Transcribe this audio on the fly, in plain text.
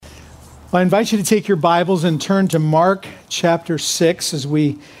Well, I invite you to take your Bibles and turn to Mark chapter 6 as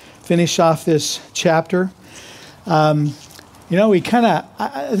we finish off this chapter. This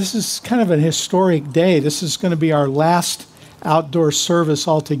is kind of a historic day. This is going to be our last outdoor service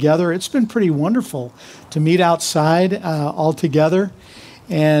altogether. It's been pretty wonderful to meet outside all together.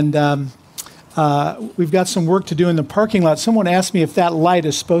 And we've got some work to do in the parking lot. Someone asked me if that light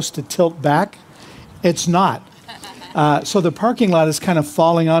is supposed to tilt back. It's not. So the parking lot is kind of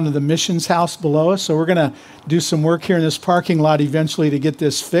falling onto the missions house below us. So we're going to do some work here in this parking lot eventually to get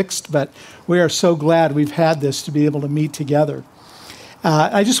this fixed. But we are so glad we've had this to be able to meet together.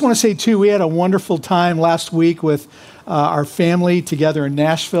 I just want to say, too, we had a wonderful time last week with our family together in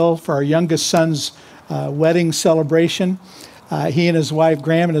Nashville for our youngest son's wedding celebration. He and his wife,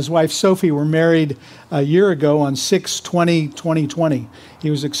 Graham, and his wife, Sophie, were married a year ago on 6/20/2020.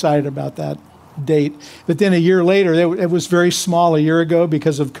 He was excited about that date. But then a year later, it was very small a year ago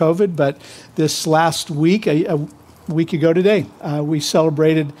because of COVID, but this last week, a week ago today, we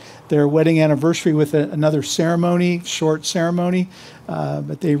celebrated their wedding anniversary with another ceremony, short ceremony,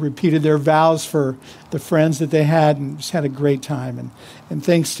 but they repeated their vows for the friends that they had and just had a great time. And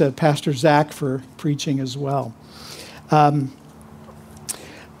thanks to Pastor Zach for preaching as well.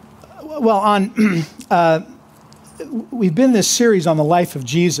 We've been in this series on the life of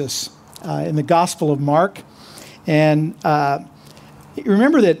Jesus in the Gospel of Mark. And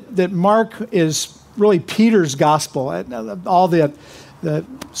remember that Mark is really Peter's gospel. All the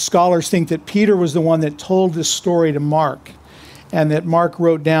scholars think that Peter was the one that told this story to Mark, and that Mark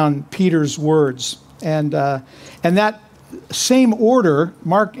wrote down Peter's words. And that same order,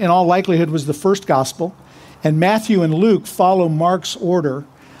 Mark in all likelihood was the first gospel, and Matthew and Luke follow Mark's order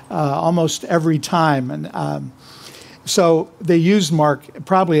almost every time. And so they used Mark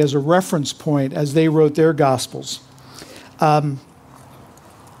probably as a reference point as they wrote their Gospels. I'm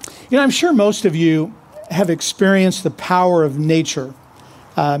sure most of you have experienced the power of nature,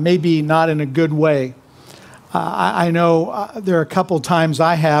 maybe not in a good way. I know there are a couple times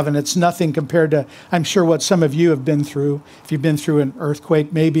I have, and it's nothing compared to, I'm sure, what some of you have been through. If you've been through an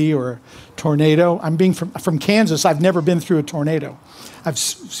earthquake maybe, or a tornado. I'm being from Kansas. I've never been through a tornado. I've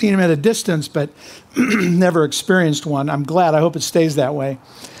seen them at a distance, but never experienced one. I'm glad. I hope it stays that way.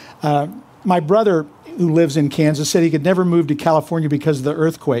 My brother, who lives in Kansas, said he could never move to California because of the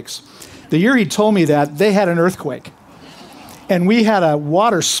earthquakes. The year he told me that, they had an earthquake. And we had a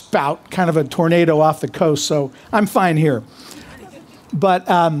water spout, kind of a tornado off the coast, so I'm fine here. But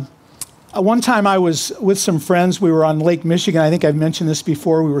one time I was with some friends. We were on Lake Michigan. I think I've mentioned this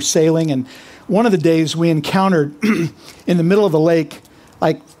before. We were sailing, and one of the days we encountered in the middle of the lake,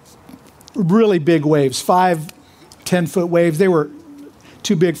 like really big waves, 5-10-foot waves. They were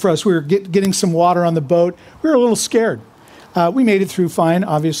too big for us. We were getting some water on the boat. We were a little scared. We made it through fine,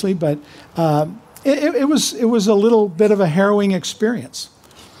 obviously, but it was a little bit of a harrowing experience.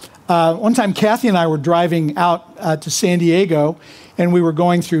 One time, Kathy and I were driving out to San Diego, and we were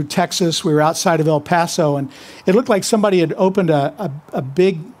going through Texas. We were outside of El Paso, and it looked like somebody had opened a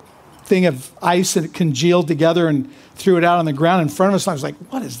big thing of ice, and it congealed together and threw it out on the ground in front of us. And I was like,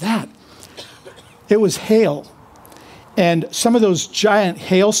 what is that? It was hail. And some of those giant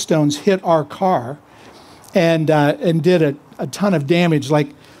hailstones hit our car and did a ton of damage, like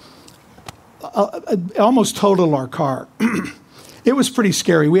almost totaled our car. It was pretty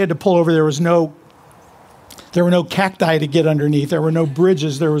scary. We had to pull over. There were no cacti to get underneath. There were no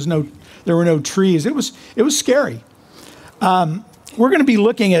bridges. There were no trees. It was scary. We're going to be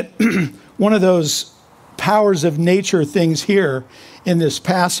looking at one of those powers of nature things here in this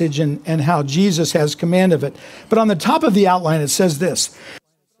passage and how Jesus has command of it. But on the top of the outline, it says this: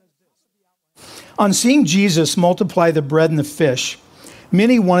 on seeing Jesus multiply the bread and the fish,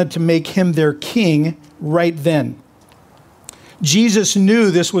 many wanted to make him their king right then. Jesus knew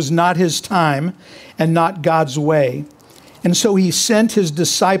this was not his time and not God's way, and so he sent his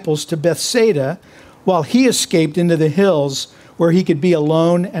disciples to Bethsaida while he escaped into the hills where he could be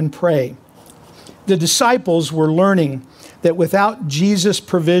alone and pray. The disciples were learning that without Jesus'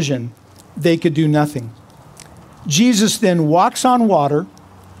 provision, they could do nothing. Jesus then walks on water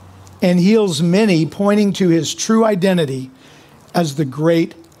and heals many, pointing to his true identity as the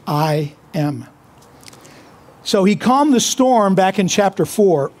great I am. So he calmed the storm back in chapter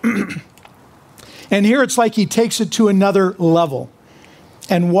 4. And here it's like he takes it to another level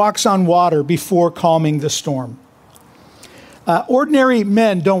and walks on water before calming the storm. Ordinary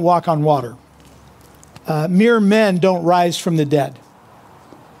men don't walk on water. Mere men don't rise from the dead.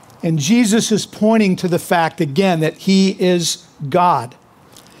 And Jesus is pointing to the fact again that he is God.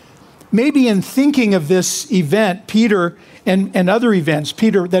 maybe in thinking of this event, Peter and other events,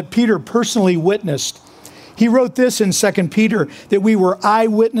 that Peter personally witnessed, he wrote this in 2 Peter, that we were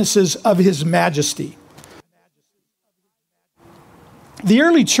eyewitnesses of his majesty. The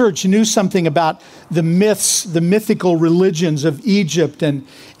early church knew something about the myths, the mythical religions of Egypt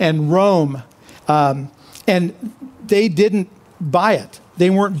and Rome, and they didn't buy it. They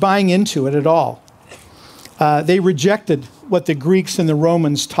weren't buying into it at all. They rejected what the Greeks and the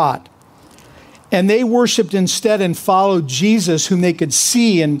Romans taught. And they worshiped instead and followed Jesus, whom they could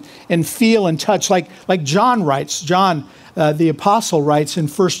see and feel and touch, like John writes. John, the apostle, writes in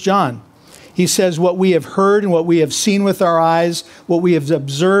 1 John. He says, what we have heard and what we have seen with our eyes, what we have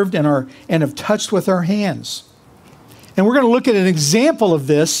observed and have touched with our hands. And we're going to look at an example of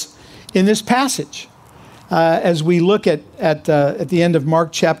this in this passage as we look at the end of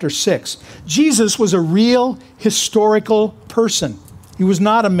Mark chapter 6. Jesus was a real historical person. He was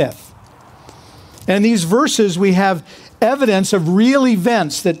not a myth. And in these verses, we have evidence of real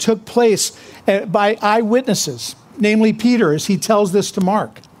events that took place by eyewitnesses, namely Peter, as he tells this to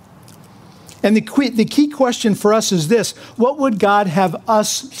Mark. And the key question for us is this: what would God have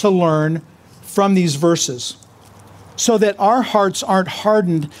us to learn from these verses so that our hearts aren't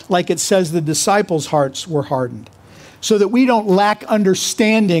hardened like it says the disciples' hearts were hardened, so that we don't lack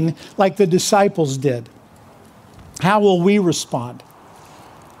understanding like the disciples did? How will we respond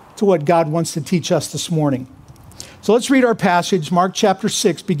to what God wants to teach us this morning? So let's read our passage, Mark chapter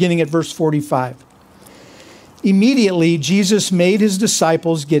 6, beginning at verse 45. Immediately, Jesus made his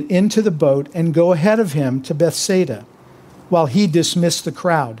disciples get into the boat and go ahead of him to Bethsaida, while he dismissed the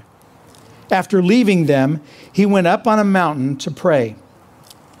crowd. After leaving them, he went up on a mountain to pray.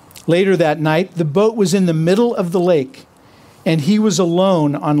 Later that night, the boat was in the middle of the lake, and he was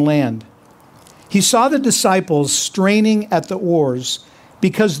alone on land. He saw the disciples straining at the oars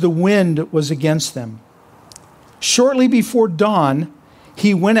because the wind was against them. Shortly before dawn,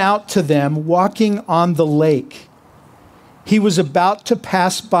 he went out to them walking on the lake. He was about to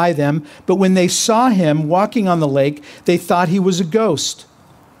pass by them, but when they saw him walking on the lake, they thought he was a ghost.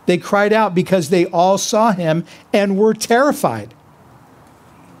 They cried out because they all saw him and were terrified.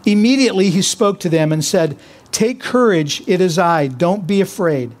 Immediately he spoke to them and said, "Take courage, it is I, don't be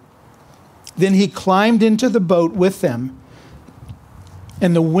afraid." Then he climbed into the boat with them,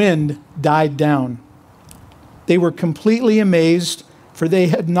 and the wind died down. They were completely amazed, for they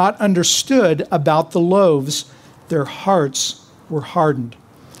had not understood about the loaves. Their hearts were hardened.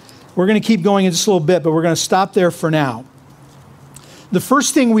 We're going to keep going in just a little bit, but we're going to stop there for now. The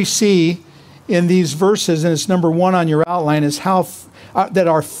first thing we see in these verses, and it's number 1 on your outline, is how that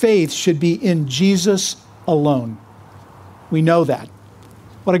our faith should be in Jesus alone. We know that.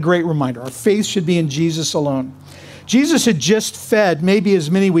 What a great reminder. Our faith should be in Jesus alone. Jesus had just fed maybe as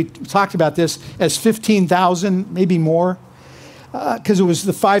many, we talked about this, as 15,000, maybe more, because it was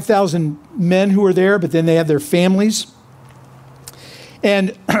the 5,000 men who were there, but then they had their families.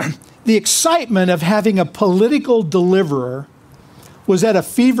 And the excitement of having a political deliverer was at a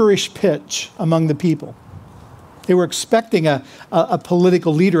feverish pitch among the people. They were expecting a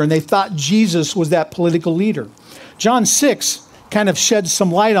political leader, and they thought Jesus was that political leader. John 6 kind of sheds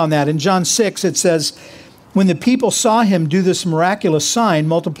some light on that. In John 6, it says, when the people saw him do this miraculous sign,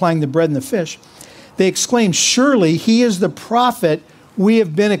 multiplying the bread and the fish, they exclaimed, "Surely he is the prophet we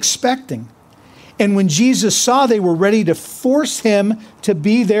have been expecting." And when Jesus saw they were ready to force him to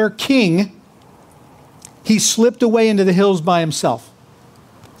be their king, he slipped away into the hills by himself.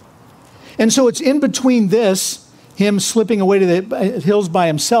 And so it's in between this, him slipping away to the hills by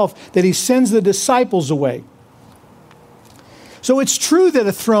himself, that he sends the disciples away. So it's true that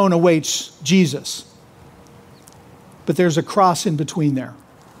a throne awaits Jesus, but there's a cross in between there.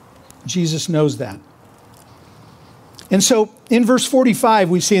 Jesus knows that. And so in verse 45,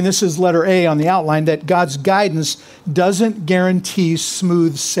 we see, and this is letter A on the outline, that God's guidance doesn't guarantee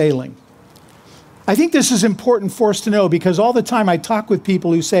smooth sailing. I think this is important for us to know, because all the time I talk with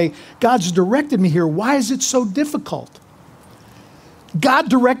people who say, God's directed me here. Why is it so difficult? God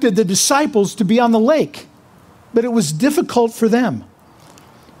directed the disciples to be on the lake, but it was difficult for them.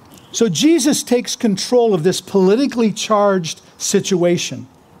 So Jesus takes control of this politically charged situation,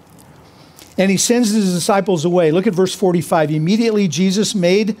 and he sends his disciples away. Look at verse 45. Immediately Jesus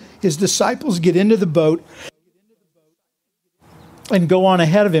made his disciples get into the boat and go on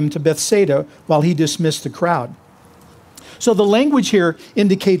ahead of him to Bethsaida while he dismissed the crowd. So the language here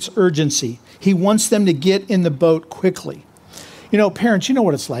indicates urgency. He wants them to get in the boat quickly. You know, parents, you know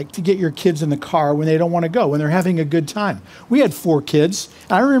what it's like to get your kids in the car when they don't want to go, when they're having a good time. We had 4 kids.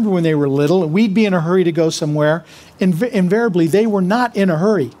 I remember when they were little, and we'd be in a hurry to go somewhere. Invariably, they were not in a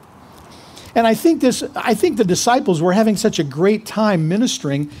hurry. And I think the disciples were having such a great time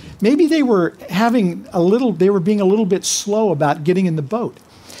ministering. Maybe they were being a little bit slow about getting in the boat.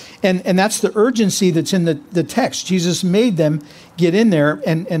 And that's the urgency that's in the text. Jesus made them get in there,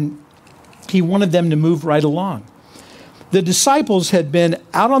 and he wanted them to move right along. The disciples had been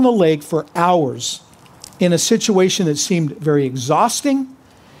out on the lake for hours in a situation that seemed very exhausting,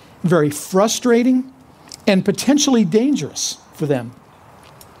 very frustrating, and potentially dangerous for them.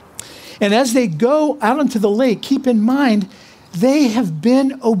 And as they go out into the lake, keep in mind, they have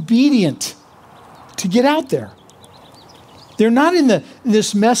been obedient to get out there. They're not in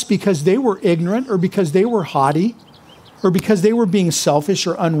this mess because they were ignorant or because they were haughty or because they were being selfish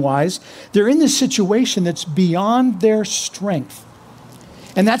or unwise. They're in this situation that's beyond their strength.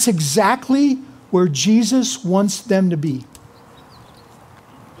 And that's exactly where Jesus wants them to be.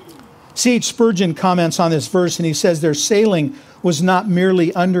 C.H. Spurgeon comments on this verse, and he says their sailing was not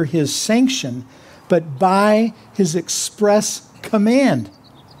merely under his sanction, but by his express command.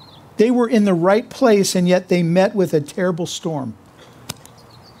 They were in the right place, and yet they met with a terrible storm.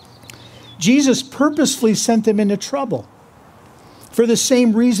 Jesus purposefully sent them into trouble for the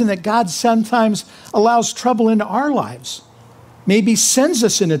same reason that God sometimes allows trouble into our lives. Maybe sends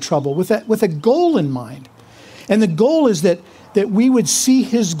us into trouble with a goal in mind. And the goal is that we would see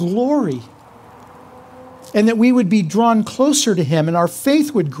his glory and that we would be drawn closer to him and our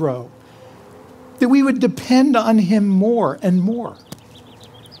faith would grow, that we would depend on him more and more.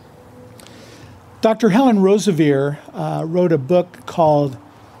 Dr. Helen Roseveare wrote a book called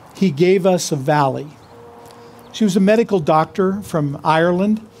He Gave Us a Valley. She was a medical doctor from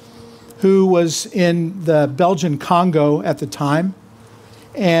Ireland who was in the Belgian Congo at the time,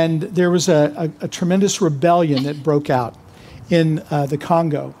 and there was a tremendous rebellion that broke out in the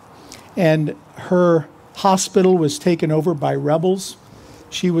Congo, and her hospital was taken over by rebels.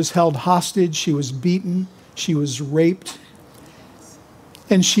 She was held hostage, she was beaten, she was raped,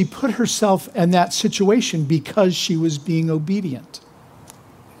 and she put herself in that situation because she was being obedient.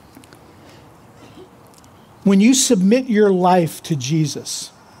 When you submit your life to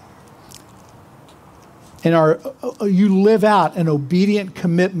Jesus and you live out an obedient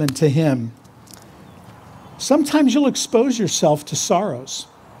commitment to him, sometimes you'll expose yourself to sorrows.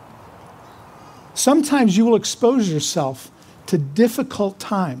 Sometimes you will expose yourself to difficult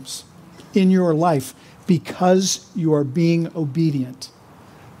times in your life because you are being obedient.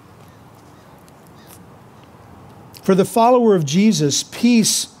 For the follower of Jesus,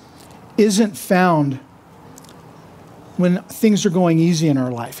 peace isn't found when things are going easy in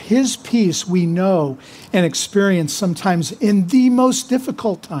our life. His peace we know and experience sometimes in the most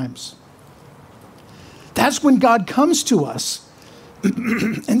difficult times. That's when God comes to us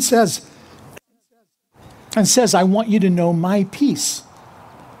and says, I want you to know my peace.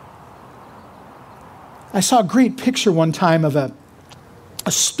 I saw a great picture one time of a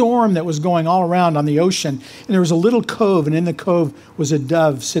storm that was going all around on the ocean, and there was a little cove, and in the cove was a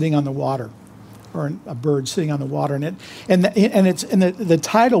dove sitting on the water, or a bird sitting on the water, and the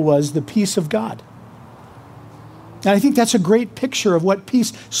title was The Peace of God. And I think that's a great picture of what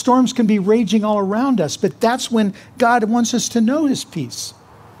peace. Storms can be raging all around us, but that's when God wants us to know his peace.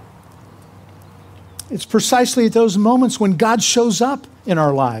 It's precisely at those moments when God shows up in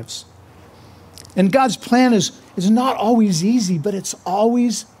our lives. And God's plan is not always easy, but it's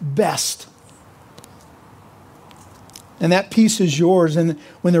always best. And that peace is yours. And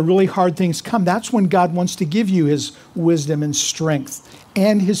when the really hard things come, that's when God wants to give you his wisdom and strength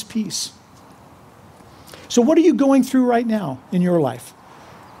and his peace. So what are you going through right now in your life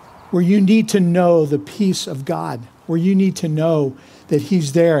where you need to know the peace of God, where you need to know that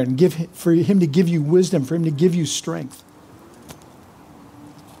he's there and for him to give you wisdom, for him to give you strength?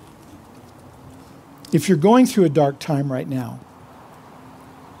 If you're going through a dark time right now,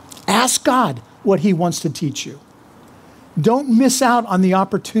 ask God what he wants to teach you. Don't miss out on the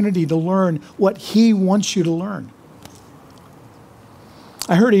opportunity to learn what he wants you to learn.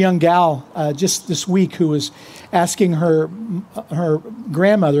 I heard a young gal just this week who was asking her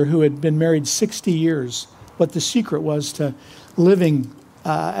grandmother, who had been married 60 years, what the secret was to living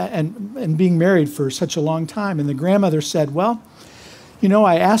and being married for such a long time. And the grandmother said, well,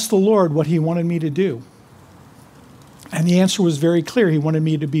 I asked the Lord what he wanted me to do. And the answer was very clear. He wanted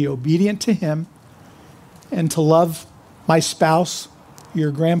me to be obedient to him and to love my spouse,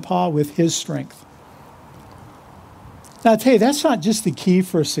 your grandpa, with his strength. Now, I'll tell you, that's not just the key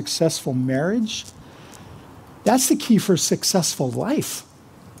for a successful marriage. That's the key for a successful life.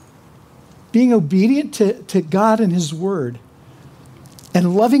 Being obedient to God and his word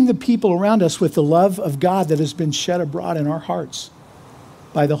and loving the people around us with the love of God that has been shed abroad in our hearts.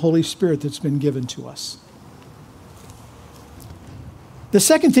 by the Holy Spirit that's been given to us. The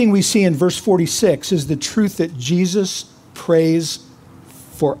second thing we see in verse 46 is the truth that Jesus prays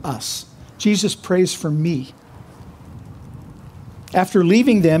for us. Jesus prays for me. After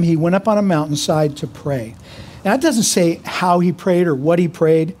leaving them, he went up on a mountainside to pray. Now, it doesn't say how he prayed or what he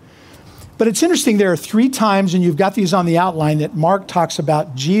prayed, but it's interesting. There are 3 times, and you've got these on the outline, that Mark talks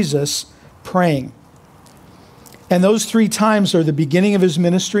about Jesus praying. And those 3 times are the beginning of his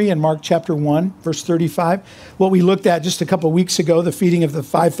ministry in Mark chapter 1, verse 35. What we looked at just a couple of weeks ago, the feeding of the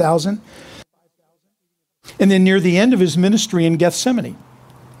 5,000. And then near the end of his ministry in Gethsemane,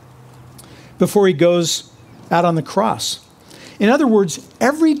 before he goes out on the cross. In other words,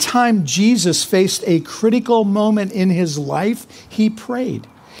 every time Jesus faced a critical moment in his life, he prayed.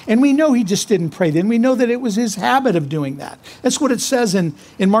 And we know he just didn't pray then. We know that it was his habit of doing that. That's what it says in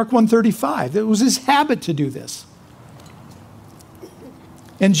Mark 1:35. It was his habit to do this.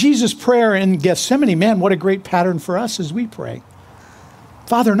 And Jesus' prayer in Gethsemane, man, what a great pattern for us as we pray.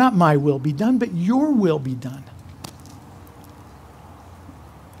 Father, not my will be done, but your will be done.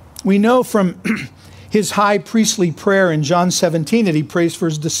 We know from his high priestly prayer in John 17 that he prays for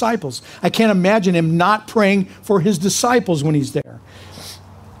his disciples. I can't imagine him not praying for his disciples when he's there.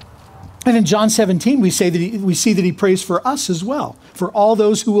 And in John 17, we see that he prays for us as well, for all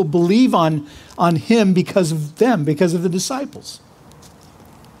those who will believe on him because of them, because of the disciples.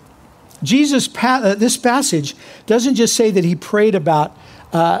 This passage doesn't just say that he prayed about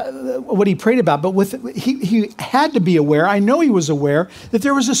what he prayed about, but he had to be aware, I know he was aware, that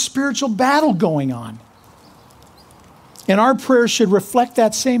there was a spiritual battle going on. And our prayers should reflect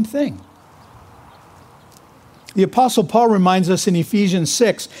that same thing. The Apostle Paul reminds us in Ephesians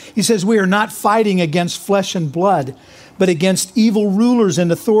 6, he says, we are not fighting against flesh and blood, but against evil rulers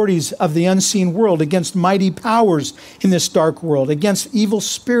and authorities of the unseen world, against mighty powers in this dark world, against evil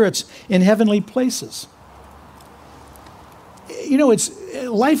spirits in heavenly places. You know,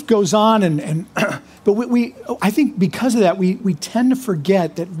 life goes on, but I think because of that, we tend to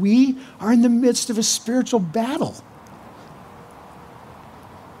forget that we are in the midst of a spiritual battle.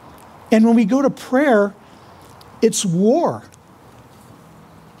 And when we go to prayer, it's war.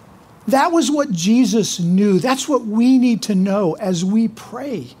 That was what Jesus knew. That's what we need to know as we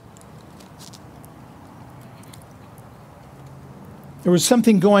pray. There was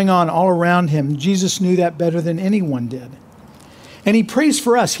something going on all around him. Jesus knew that better than anyone did. And he prays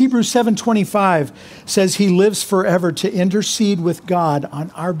for us. Hebrews 7:25 says he lives forever to intercede with God on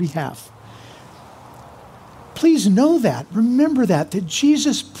our behalf. Please know that. Remember that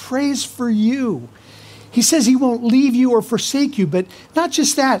Jesus prays for you. He says he won't leave you or forsake you, but not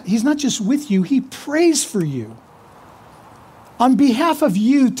just that. He's not just with you. He prays for you on behalf of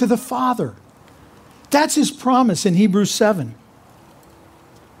you to the Father. That's his promise in Hebrews 7.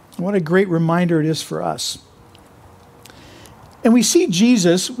 What a great reminder it is for us. And we see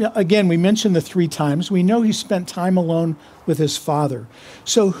Jesus, again, we mentioned the 3 times. We know he spent time alone with his Father.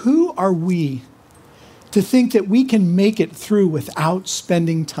 So who are we to think that we can make it through without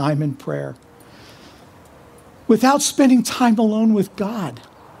spending time in prayer? Without spending time alone with God?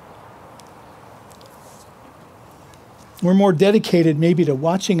 We're more dedicated maybe to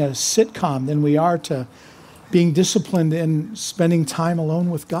watching a sitcom than we are to being disciplined in spending time alone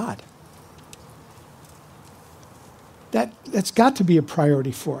with God. That's got to be a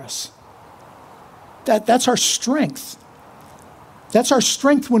priority for us. That's our strength. That's our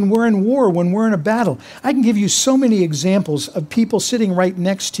strength when we're in war, when we're in a battle. I can give you so many examples of people sitting right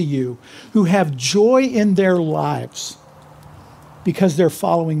next to you who have joy in their lives because they're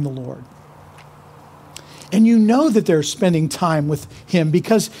following the Lord. And you know that they're spending time with him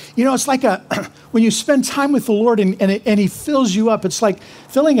because, you know, it's like when you spend time with the Lord and he fills you up, it's like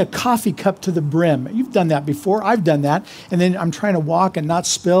filling a coffee cup to the brim. You've done that before. I've done that. And then I'm trying to walk and not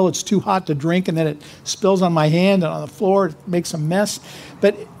spill. It's too hot to drink. And then it spills on my hand and on the floor. It makes a mess.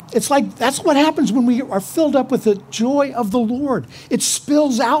 But it's like that's what happens when we are filled up with the joy of the Lord. It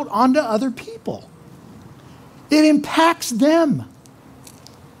spills out onto other people. It impacts them.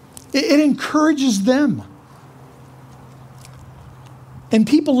 It encourages them. And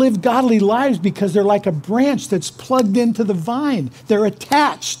people live godly lives because they're like a branch that's plugged into the vine. They're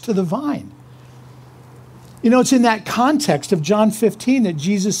attached to the vine. You know, it's in that context of John 15 that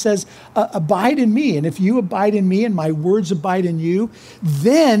Jesus says, abide in me. And if you abide in me and my words abide in you,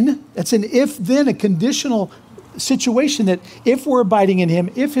 then, that's an if-then, a conditional situation that if we're abiding in him,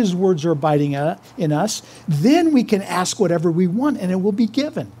 if his words are abiding in us, then we can ask whatever we want and it will be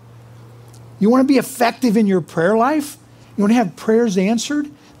given. You want to be effective in your prayer life? You want to have prayers answered?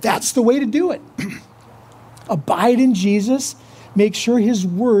 That's the way to do it. Abide in Jesus. make sure his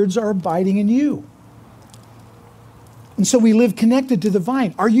words are abiding in you. And so we live connected to the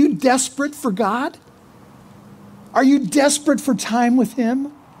vine. Are you desperate for God? Are you desperate for time with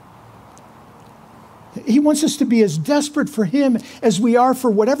him? He wants us to be as desperate for him as we are for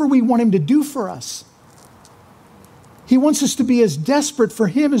whatever we want him to do for us. He wants us to be as desperate for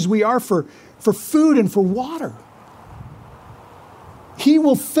him as we are for food and for water. He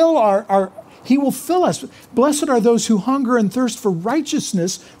will fill he will fill us. Blessed are those who hunger and thirst for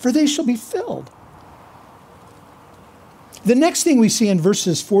righteousness, for they shall be filled. The next thing we see in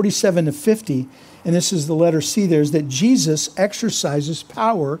verses 47 to 50, and this is the letter C there, is that Jesus exercises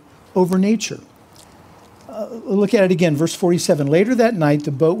power over nature. Look at it again, verse 47. Later that night,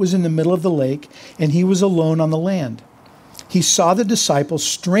 the boat was in the middle of the lake, and he was alone on the land. He saw the disciples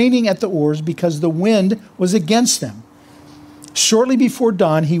straining at the oars because the wind was against them. Shortly before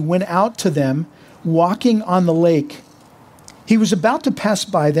dawn, he went out to them, walking on the lake. He was about to pass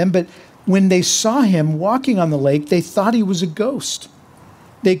by them, but when they saw him walking on the lake, they thought he was a ghost.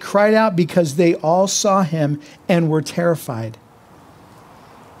 They cried out because they all saw him and were terrified.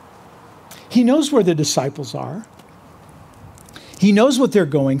 He knows where the disciples are. He knows what they're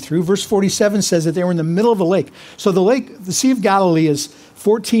going through. Verse 47 says that they were in the middle of a lake. So the Sea of Galilee is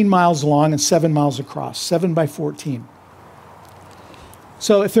 14 miles long and 7 miles across, 7 by 14.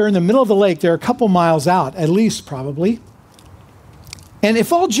 So if they're in the middle of the lake, they're a couple miles out, at least probably. And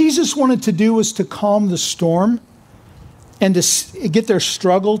if all Jesus wanted to do was to calm the storm and to get their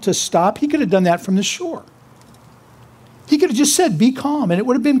struggle to stop, he could have done that from the shore. He could have just said, be calm, and it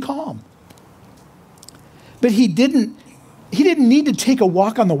would have been calm. But he didn't need to take a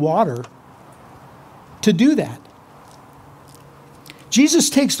walk on the water to do that.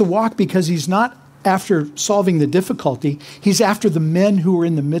 Jesus takes the walk because he's not after solving the difficulty. He's after the men who are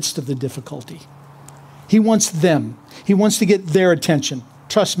in the midst of the difficulty. He wants them. He wants to get their attention.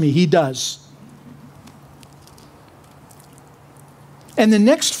 Trust me, he does. And the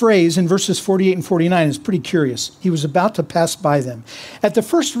next phrase in verses 48 and 49 is pretty curious. He was about to pass by them. At the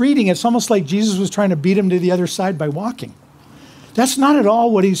first reading, it's almost like Jesus was trying to beat him to the other side by walking. That's not at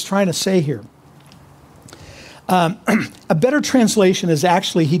all what he's trying to say here. A better translation is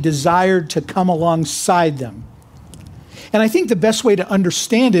actually he desired to come alongside them. And I think the best way to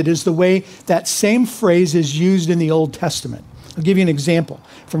understand it is the way that same phrase is used in the Old Testament. I'll give you an example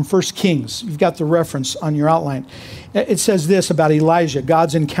from 1 Kings. You've got the reference on your outline. It says this about Elijah,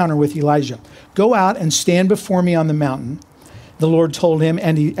 God's encounter with Elijah. Go out and stand before me on the mountain, the Lord told him.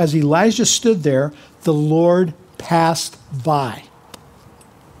 And as Elijah stood there, the Lord passed by.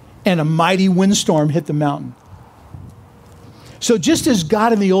 And a mighty windstorm hit the mountain. So just as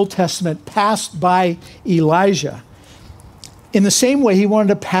God in the Old Testament passed by Elijah, in the same way he wanted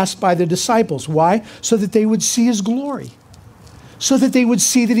to pass by the disciples. Why? So that they would see his glory. So that they would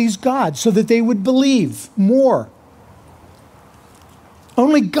see that he's God. So that they would believe more.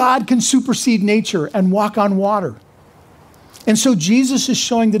 Only God can supersede nature and walk on water. And so Jesus is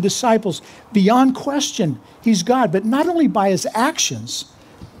showing the disciples, beyond question, he's God. But not only by his actions,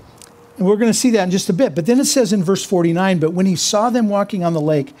 and we're going to see that in just a bit. But then it says in verse 49, but when he saw them walking on the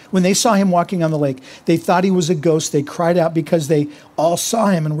lake, when they saw him walking on the lake, they thought he was a ghost. They cried out because they all saw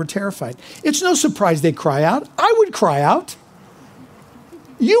him and were terrified. It's no surprise they cry out. I would cry out.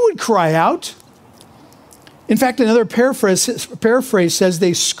 You would cry out. In fact, another paraphrase says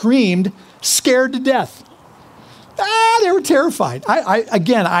they screamed, scared to death. They were terrified. I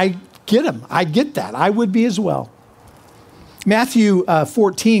get them. I get that. I would be as well. Matthew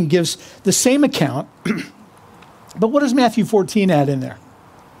 14 gives the same account, but what does Matthew 14 add in there?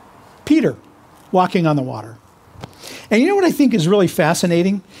 Peter walking on the water. And you know what I think is really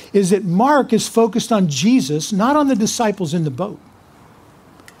fascinating? Is that Mark is focused on Jesus, not on the disciples in the boat.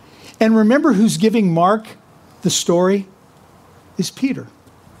 And remember who's giving Mark the story? Is Peter.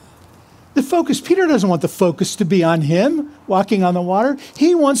 Peter doesn't want the focus to be on him walking on the water.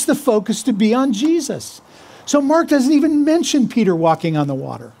 He wants the focus to be on Jesus. So Mark doesn't even mention Peter walking on the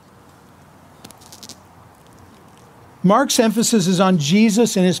water. Mark's emphasis is on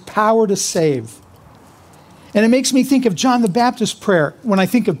Jesus and his power to save. And it makes me think of John the Baptist's prayer when I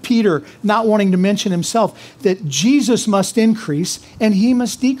think of Peter not wanting to mention himself, that Jesus must increase and he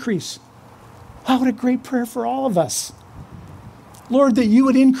must decrease. Wow, what a great prayer for all of us. Lord, that you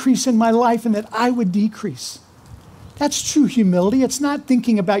would increase in my life and that I would decrease. That's true humility. It's not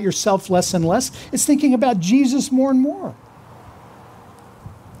thinking about yourself less and less. It's thinking about Jesus more and more.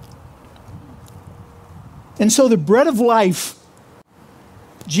 And so the bread of life,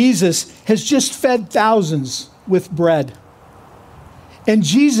 Jesus, has just fed thousands with bread. And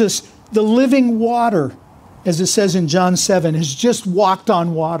Jesus, the living water, as it says in John 7, has just walked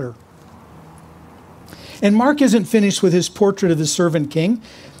on water. And Mark isn't finished with his portrait of the servant king,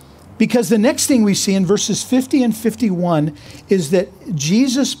 because the next thing we see in verses 50 and 51 is that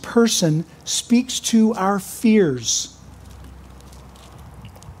Jesus' person speaks to our fears.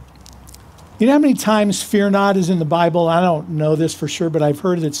 You know how many times fear not is in the Bible? I don't know this for sure, but I've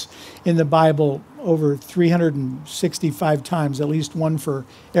heard it's in the Bible over 365 times, at least one for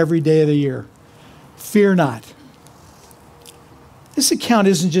every day of the year. Fear not. This account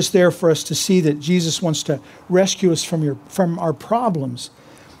isn't just there for us to see that Jesus wants to rescue us from our problems,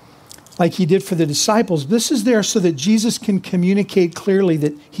 like he did for the disciples. This is there so that Jesus can communicate clearly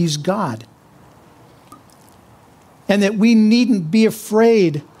that he's God, and that we needn't be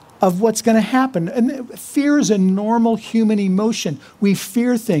afraid of what's going to happen. And fear is a normal human emotion. We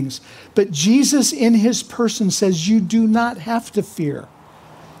fear things. But Jesus in his person says you do not have to fear.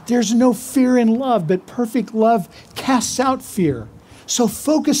 There's no fear in love, but perfect love casts out fear. So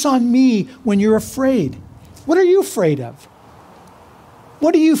focus on me when you're afraid. What are you afraid of?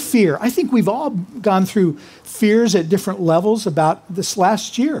 What do you fear? I think we've all gone through fears at different levels about this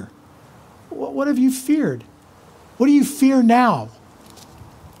last year. What have you feared? What do you fear now?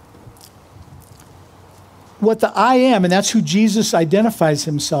 What the I am, and that's who Jesus identifies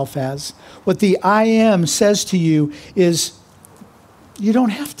himself as, what the I am says to you is, you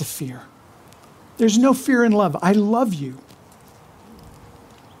don't have to fear. There's no fear in love. I love you.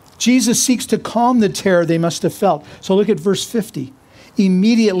 Jesus seeks to calm the terror they must have felt. So look at verse 50.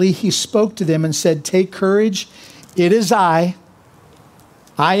 Immediately he spoke to them and said, take courage. It is I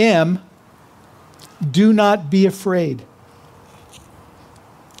am. Do not be afraid.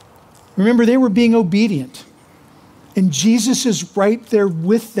 Remember, they were being obedient. And Jesus is right there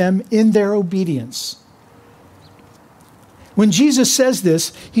with them in their obedience. When Jesus says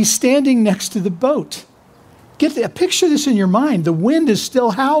this, he's standing next to the boat. Picture this in your mind. The wind is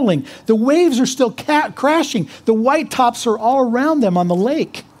still howling. The waves are still crashing. The white tops are all around them on the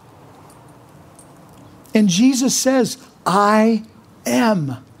lake. And Jesus says, I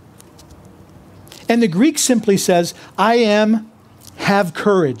am. And the Greek simply says, I am, have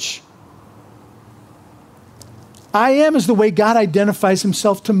courage. I am is the way God identifies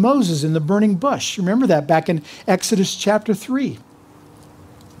himself to Moses in the burning bush. Remember that back in Exodus chapter 3.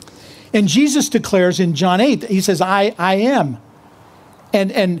 And Jesus declares in John 8, he says, I am.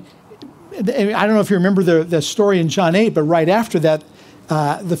 And I don't know if you remember the story in John 8, but right after that,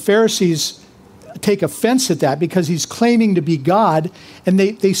 the Pharisees take offense at that because he's claiming to be God, and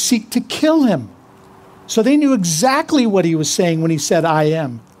they seek to kill him. So they knew exactly what he was saying when he said, I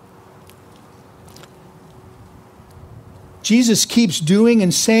am. Jesus keeps doing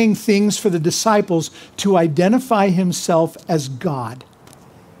and saying things for the disciples to identify himself as God.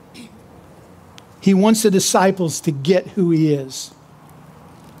 He wants the disciples to get who he is.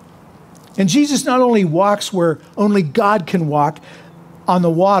 And Jesus not only walks where only God can walk on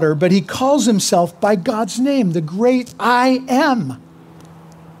the water, but he calls himself by God's name, the great I am.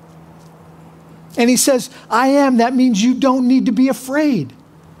 And he says, I am, that means you don't need to be afraid.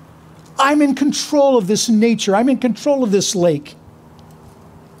 I'm in control of this nature. I'm in control of this lake.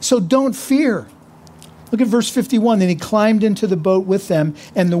 So don't fear. Look at verse 51. Then he climbed into the boat with them,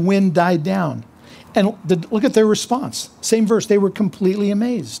 and the wind died down. And look at their response. Same verse. They were completely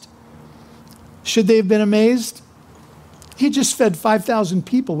amazed. Should they have been amazed? He just fed 5,000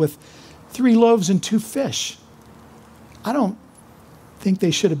 people with 3 loaves and 2 fish. I don't think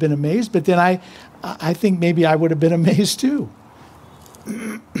they should have been amazed, but then I think maybe I would have been amazed too.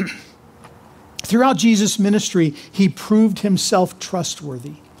 Throughout Jesus' ministry, he proved himself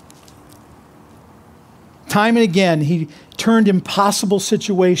trustworthy. Time and again, he turned impossible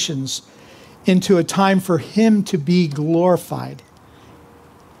situations into a time for him to be glorified.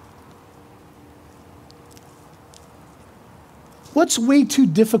 What's way too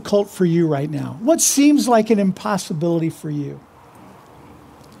difficult for you right now? What seems like an impossibility for you?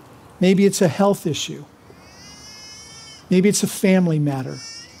 Maybe it's a health issue. Maybe it's a family matter.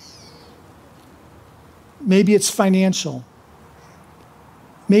 Maybe it's financial.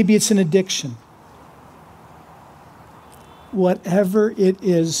 Maybe it's an addiction. Whatever it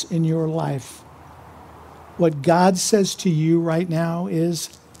is in your life, what God says to you right now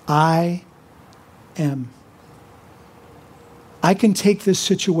is, I am. I can take this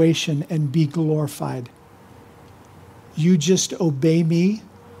situation and be glorified. You just obey me,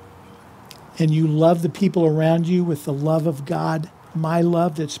 and you love the people around you with the love of God, my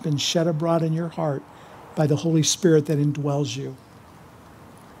love that's been shed abroad in your heart by the Holy Spirit that indwells you.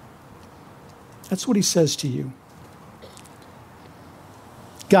 That's what he says to you.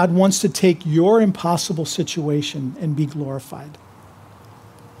 God wants to take your impossible situation and be glorified.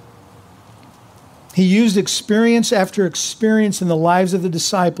 He used experience after experience in the lives of the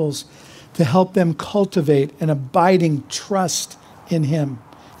disciples to help them cultivate an abiding trust in him.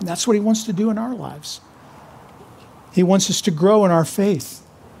 And that's what he wants to do in our lives. He wants us to grow in our faith.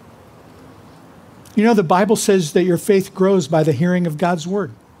 You know, the Bible says that your faith grows by the hearing of God's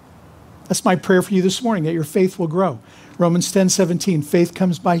word. That's my prayer for you this morning, that your faith will grow. Romans 10:17, faith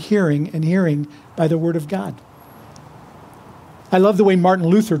comes by hearing, and hearing by the word of God. I love the way Martin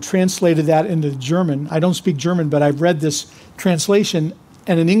Luther translated that into German. I don't speak German, but I've read this translation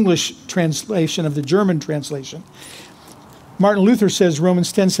and an English translation of the German translation. Martin Luther says,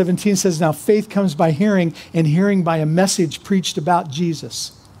 Romans 10:17 says, now faith comes by hearing, and hearing by a message preached about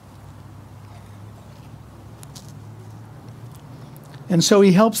Jesus. And so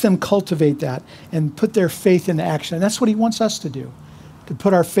he helps them cultivate that and put their faith into action. And that's what he wants us to do, to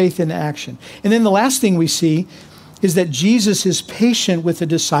put our faith into action. And then the last thing we see is that Jesus is patient with the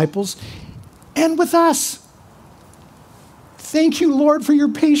disciples and with us. Thank you, Lord, for your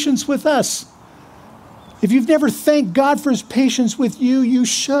patience with us. If you've never thanked God for his patience with you, you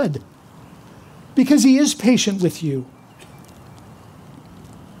should, because he is patient with you.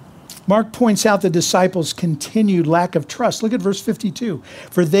 Mark points out the disciples' continued lack of trust. Look at verse 52.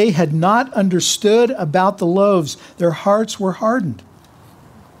 For they had not understood about the loaves. Their hearts were hardened.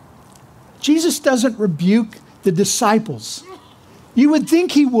 Jesus doesn't rebuke the disciples. You would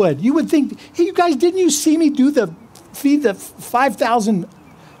think he would. You would think, hey, you guys, didn't you see me feed the 5,000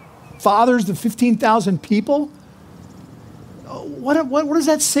 fathers, the 15,000 people? What does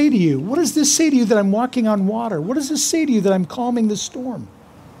that say to you? What does this say to you that I'm walking on water? What does this say to you that I'm calming the storm?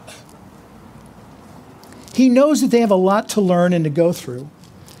 He knows that they have a lot to learn and to go through.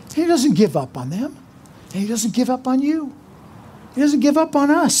 He doesn't give up on them. And he doesn't give up on you. He doesn't give up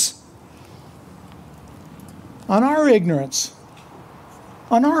on us. On our ignorance.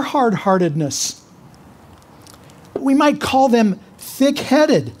 On our hard-heartedness. We might call them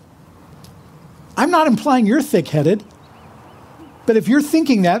thick-headed. I'm not implying you're thick-headed. But if you're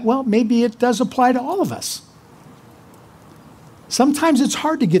thinking that, well, maybe it does apply to all of us. Sometimes it's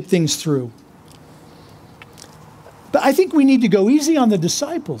hard to get things through. But I think we need to go easy on the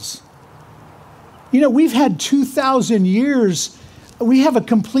disciples. You know, we've had 2,000 years. We have a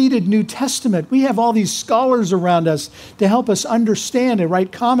completed New Testament. We have all these scholars around us to help us understand and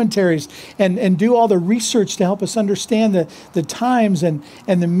write commentaries and do all the research to help us understand the times and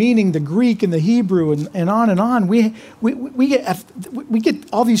the meaning, the Greek and the Hebrew and on and on. We get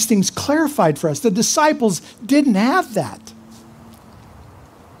all these things clarified for us. The disciples didn't have that.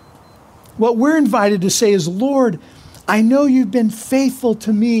 What we're invited to say is, Lord, I know you've been faithful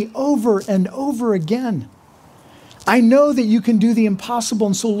to me over and over again. I know that you can do the impossible.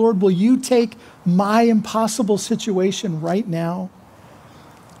 And so, Lord, will you take my impossible situation right now?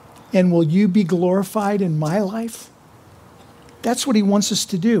 And will you be glorified in my life? That's what he wants us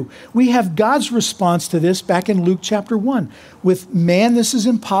to do. We have God's response to this back in Luke chapter 1. With man, this is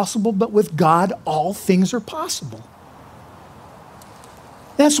impossible, but with God, all things are possible.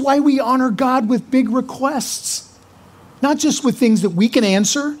 That's why we honor God with big requests. Not just with things that we can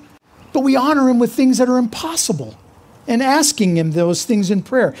answer, but we honor him with things that are impossible and asking him those things in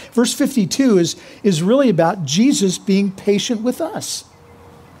prayer. Verse 52 is really about Jesus being patient with us.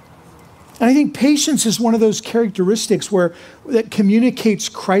 And I think patience is one of those characteristics that communicates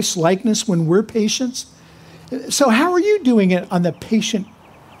Christ's likeness when we're patient. So how are you doing it on the patient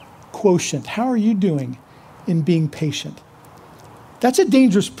quotient? How are you doing in being patient? That's a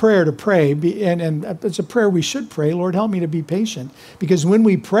dangerous prayer to pray, and it's a prayer we should pray. Lord, help me to be patient. Because when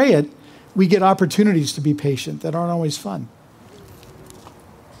we pray it, we get opportunities to be patient that aren't always fun.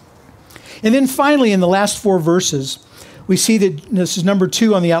 And then finally, in the last 4 verses, we see that, this is number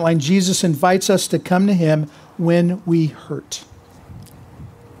 2 on the outline, Jesus invites us to come to him when we hurt.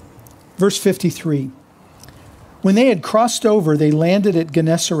 Verse 53, when they had crossed over, they landed at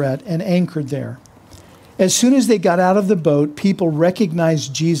Gennesaret and anchored there. As soon as they got out of the boat, people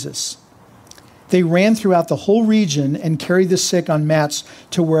recognized Jesus. They ran throughout the whole region and carried the sick on mats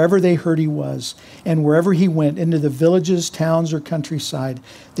to wherever they heard he was. And wherever he went, into the villages, towns, or countryside,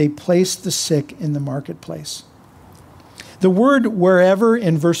 they placed the sick in the marketplace. The word wherever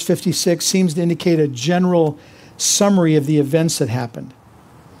in verse 56 seems to indicate a general summary of the events that happened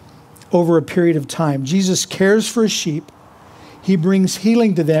over a period of time. Jesus cares for his sheep. He brings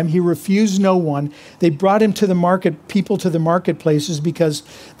healing to them. He refused no one. They brought him to the people to the marketplaces because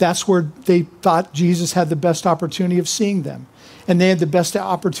that's where they thought Jesus had the best opportunity of seeing them. And they had the best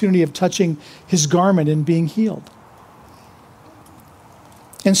opportunity of touching his garment and being healed.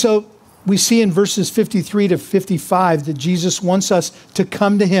 And so we see in verses 53 to 55 that Jesus wants us to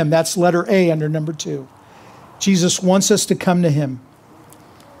come to him. That's letter A under number 2. Jesus wants us to come to him.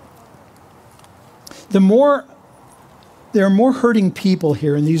 There are more hurting people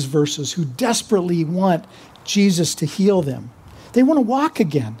here in these verses who desperately want Jesus to heal them. They want to walk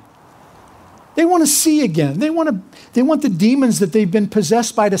again. They want to see again. They want the demons that they've been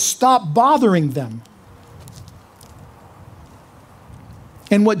possessed by to stop bothering them.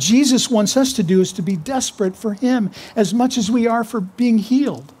 And what Jesus wants us to do is to be desperate for him as much as we are for being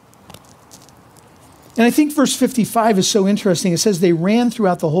healed. And I think verse 55 is so interesting. It says they ran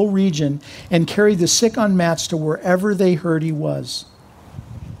throughout the whole region and carried the sick on mats to wherever they heard he was.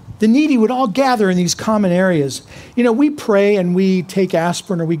 The needy would all gather in these common areas. You know, we pray and we take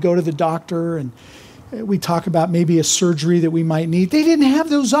aspirin or we go to the doctor and we talk about maybe a surgery that we might need. They didn't have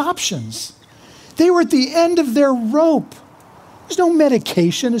those options. They were at the end of their rope. There's no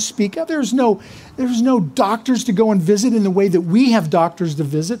medication to speak of. There's no doctors to go and visit in the way that we have doctors to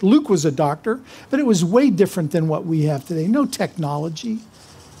visit. Luke was a doctor, but it was way different than what we have today. No technology,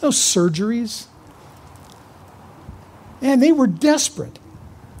 no surgeries. And they were desperate.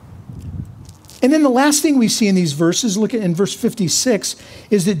 And then the last thing we see in these verses, look at in verse 56,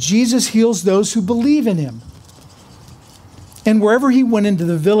 is that Jesus heals those who believe in him. And wherever he went into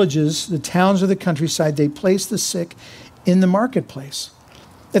the villages, the towns, or the countryside, they placed the sick in the marketplace.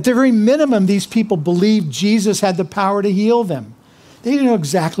 At the very minimum, these people believed Jesus had the power to heal them. They didn't know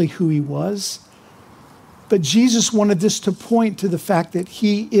exactly who he was. But Jesus wanted this to point to the fact that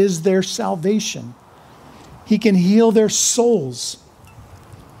he is their salvation. He can heal their souls.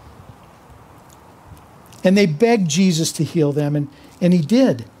 And they begged Jesus to heal them, and he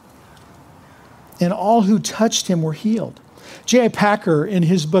did. And all who touched him were healed. J.I. Packer, in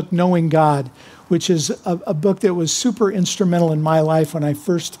his book, Knowing God, which is a book that was super instrumental in my life when I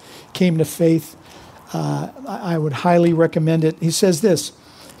first came to faith, I would highly recommend it. He says this: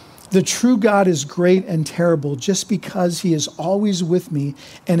 "The true God is great and terrible just because he is always with me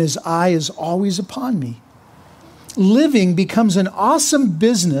and his eye is always upon me. Living becomes an awesome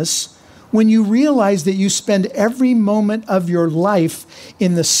business when you realize that you spend every moment of your life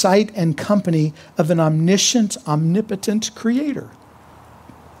in the sight and company of an omniscient, omnipotent creator."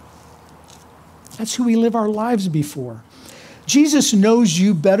 That's who we live our lives before. Jesus knows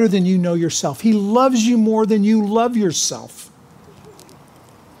you better than you know yourself. He loves you more than you love yourself.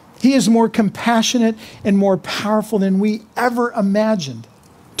 He is more compassionate and more powerful than we ever imagined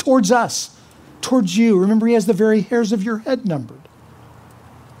towards us, towards you. Remember, he has the very hairs of your head numbered.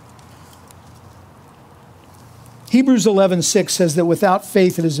 Hebrews 11:6 says that without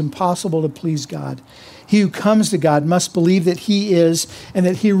faith it is impossible to please God. He who comes to God must believe that he is and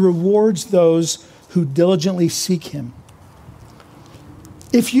that he rewards those who diligently seek him.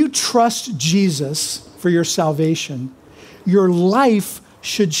 If you trust Jesus for your salvation, your life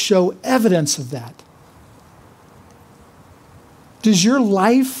should show evidence of that. Does your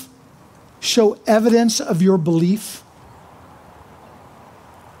life show evidence of your belief?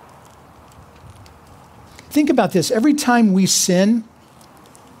 Think about this. Every time we sin,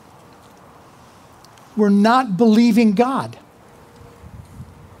 we're not believing God.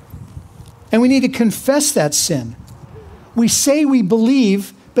 And we need to confess that sin. We say we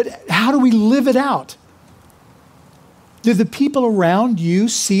believe, but how do we live it out? Do the people around you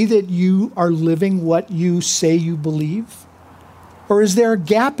see that you are living what you say you believe? Or is there a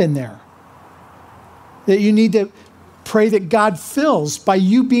gap in there that you need to pray that God fills by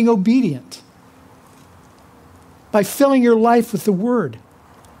you being obedient? By filling your life with the Word.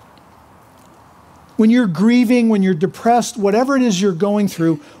 When you're grieving, when you're depressed, whatever it is you're going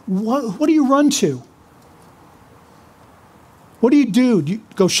through, what do you run to? What do you do? Do you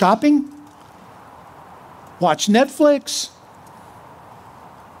go shopping? Watch Netflix?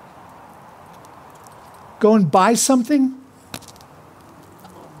 Go and buy something?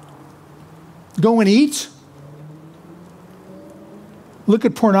 Go and eat? Look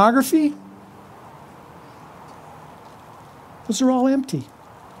at pornography? Those are all empty.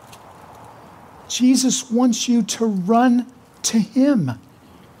 Jesus wants you to run to him.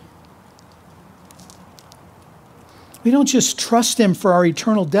 We don't just trust him for our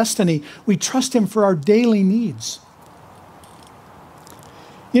eternal destiny, we trust him for our daily needs.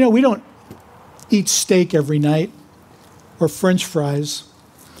 You know, we don't eat steak every night or French fries,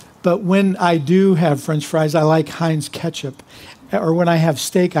 but when I do have French fries, I like Heinz ketchup. Or when I have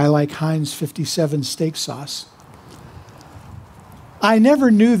steak, I like Heinz 57 steak sauce. I never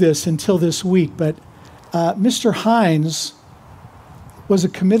knew this until this week, but Mr. Heinz was a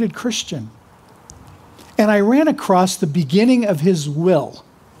committed Christian. And I ran across the beginning of his will.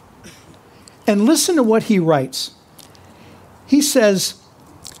 And listen to what he writes. He says,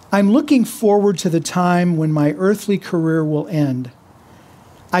 I'm looking forward to the time when my earthly career will end.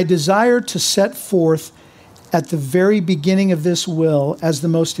 I desire to set forth at the very beginning of this will as the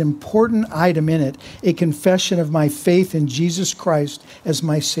most important item in it, a confession of my faith in Jesus Christ as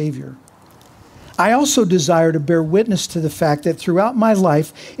my Savior. I also desire to bear witness to the fact that throughout my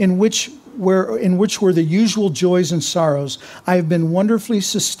life, in which were the usual joys and sorrows, I have been wonderfully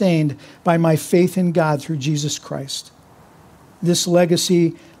sustained by my faith in God through Jesus Christ. This was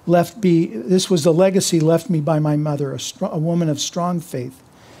the legacy left me by my mother, a woman of strong faith.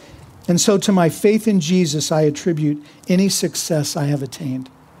 And so to my faith in Jesus, I attribute any success I have attained.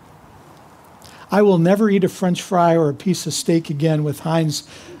 I will never eat a French fry or a piece of steak again with Heinz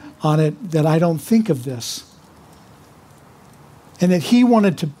on it that I don't think of this. And that he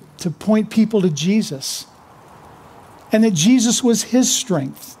wanted to point people to Jesus. And that Jesus was his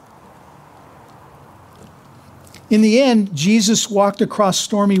strength. In the end, Jesus walked across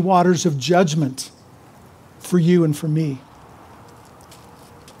stormy waters of judgment for you and for me.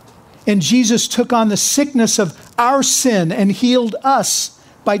 And Jesus took on the sickness of our sin and healed us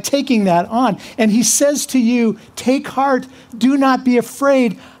by taking that on. And he says to you, take heart, do not be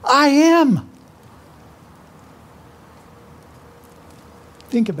afraid, I am.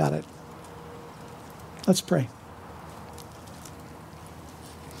 Think about it. Let's pray.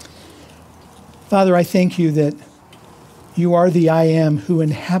 Father, I thank you that you are the I am who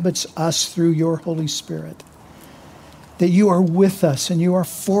inhabits us through your Holy Spirit. That you are with us and you are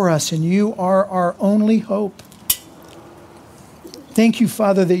for us and you are our only hope. Thank you,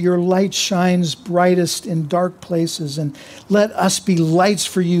 Father, that your light shines brightest in dark places, and let us be lights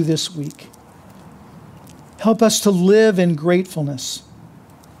for you this week. Help us to live in gratefulness.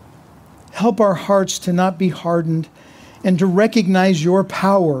 Help our hearts to not be hardened and to recognize your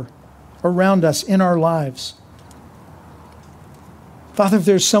power around us in our lives. Father, if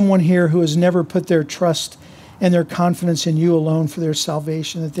there's someone here who has never put their trust and their confidence in you alone for their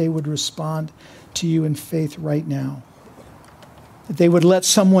salvation, that they would respond to you in faith right now. That they would let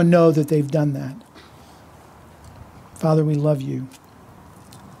someone know that they've done that. Father, we love you.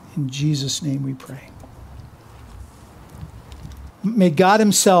 In Jesus' name we pray. May God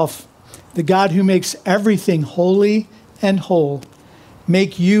himself, the God who makes everything holy and whole,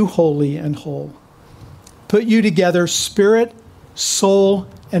 make you holy and whole. Put you together, spirit, soul,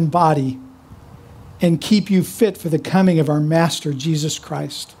 and body, and keep you fit for the coming of our Master, Jesus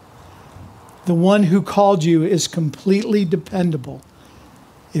Christ. The one who called you is completely dependable.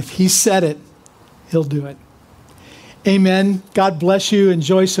 If he said it, he'll do it. Amen. God bless you.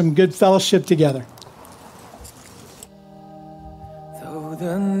 Enjoy some good fellowship together. Though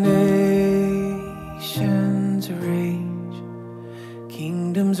the nations rage,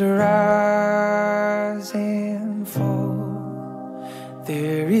 kingdoms rise and fall,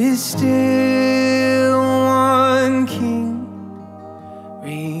 there is still one King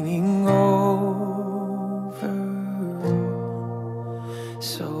reigning over all.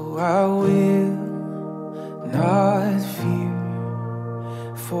 So I will not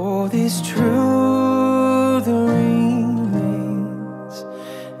fear, for this truth